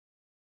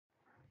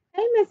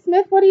Miss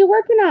Smith, what are you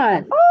working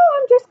on? Oh,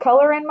 I'm just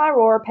coloring my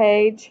roar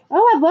page.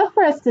 Oh, I'd love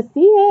for us to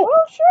see it.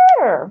 Oh,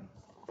 sure.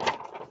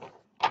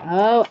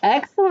 Oh,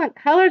 excellent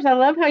colors. I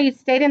love how you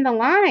stayed in the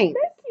line.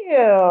 Thank you.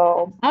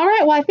 All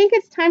right, well, I think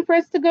it's time for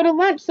us to go to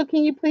lunch, so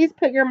can you please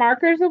put your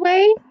markers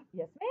away?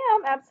 Yes,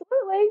 ma'am,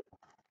 absolutely.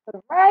 Put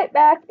them right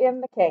back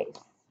in the case.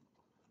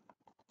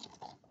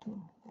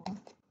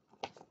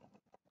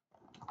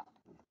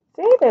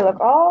 See, they look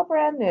all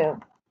brand new.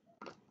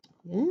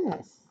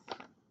 Yes.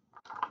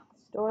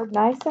 Stored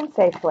nice and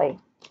safely.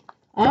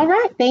 All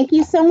right, thank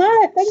you so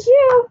much. Thank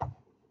you.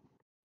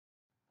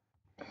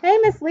 Hey,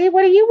 Miss Lee,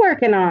 what are you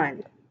working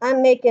on?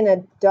 I'm making a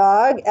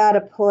dog out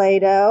of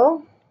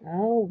Play-Doh.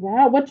 Oh,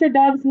 wow. What's your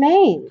dog's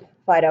name?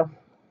 Fido.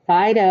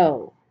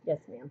 Fido. Yes,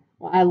 ma'am.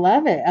 Well, I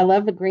love it. I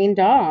love a green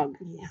dog.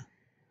 Yeah.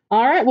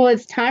 All right, well,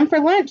 it's time for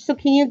lunch, so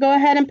can you go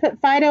ahead and put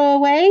Fido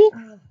away?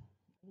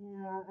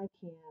 Yeah, I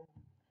can.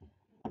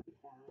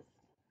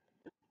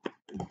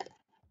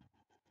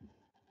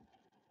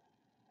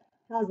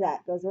 How's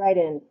that? Goes right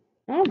in.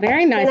 Oh,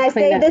 very nice. Can I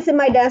Clean save up. this in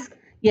my desk?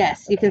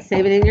 Yes, you can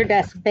save it in your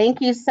desk.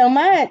 Thank you so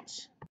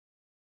much.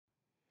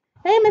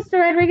 Hey, Mr.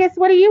 Rodriguez,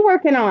 what are you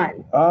working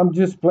on? I'm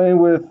just playing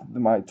with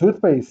my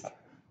toothpaste. See?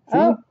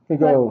 Oh, You can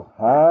go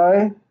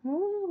high,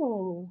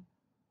 Oh.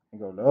 you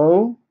go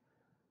low.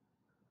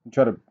 You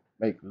try to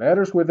make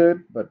letters with it,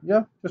 but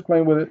yeah, just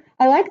playing with it.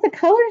 I like the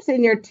colors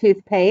in your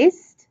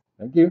toothpaste.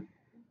 Thank you.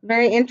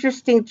 Very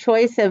interesting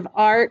choice of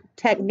art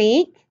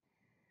technique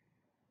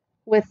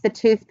with the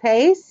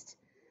toothpaste.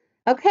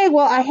 Okay,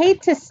 well, I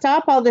hate to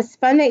stop all this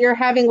fun that you're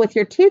having with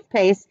your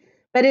toothpaste,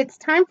 but it's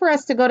time for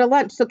us to go to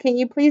lunch. So can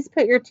you please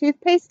put your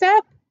toothpaste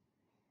up?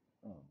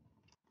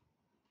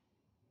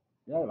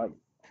 Yeah, like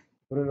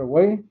put it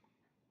away.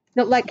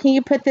 No, like, can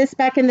you put this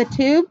back in the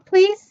tube,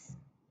 please?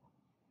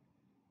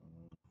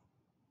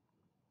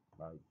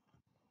 Like,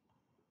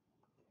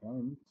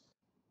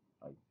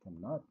 I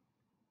cannot.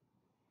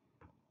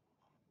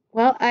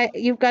 Well,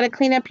 you've got to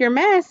clean up your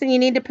mess and you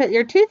need to put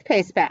your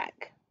toothpaste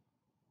back.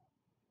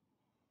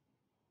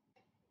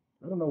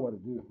 I don't know what to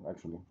do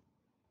actually,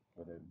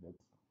 but it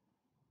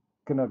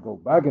cannot go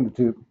back in the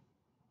tube.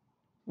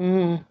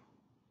 Mm.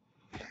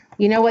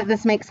 You know what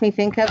this makes me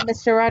think of,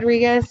 Mr.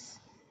 Rodriguez?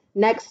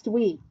 Next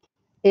week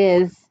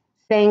is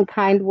saying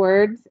kind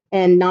words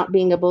and not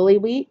being a bully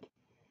week.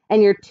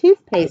 And your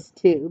toothpaste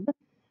tube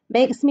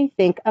makes me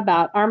think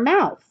about our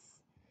mouths.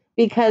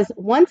 Because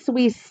once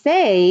we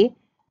say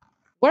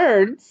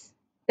words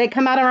that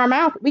come out of our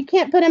mouth, we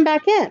can't put them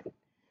back in.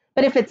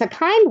 But if it's a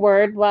kind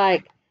word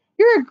like,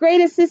 you're a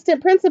great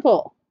assistant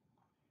principal,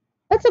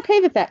 that's okay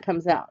that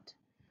comes out.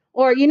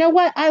 Or, you know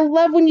what? I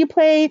love when you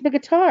play the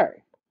guitar.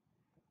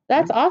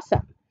 That's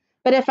awesome.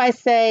 But if I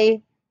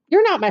say,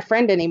 you're not my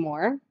friend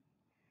anymore,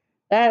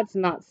 that's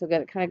not so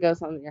good. It kind of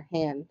goes on your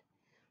hand.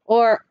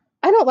 Or,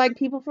 I don't like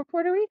people from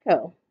Puerto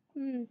Rico.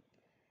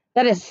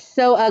 That is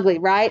so ugly,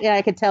 right? And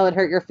I could tell it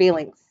hurt your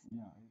feelings.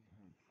 Yeah.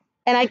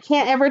 And I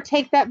can't ever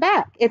take that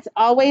back. It's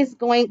always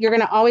you're going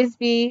to always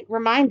be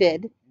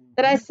reminded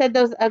that I said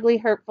those ugly,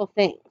 hurtful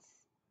things.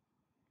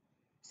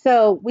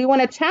 So we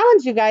want to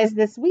challenge you guys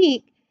this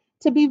week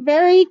to be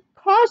very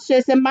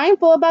cautious and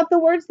mindful about the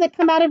words that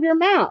come out of your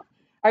mouth.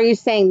 Are you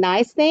saying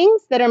nice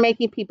things that are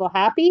making people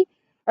happy?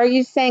 Or are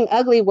you saying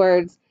ugly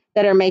words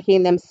that are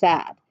making them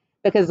sad?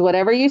 Because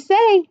whatever you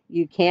say,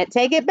 you can't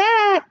take it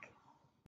back.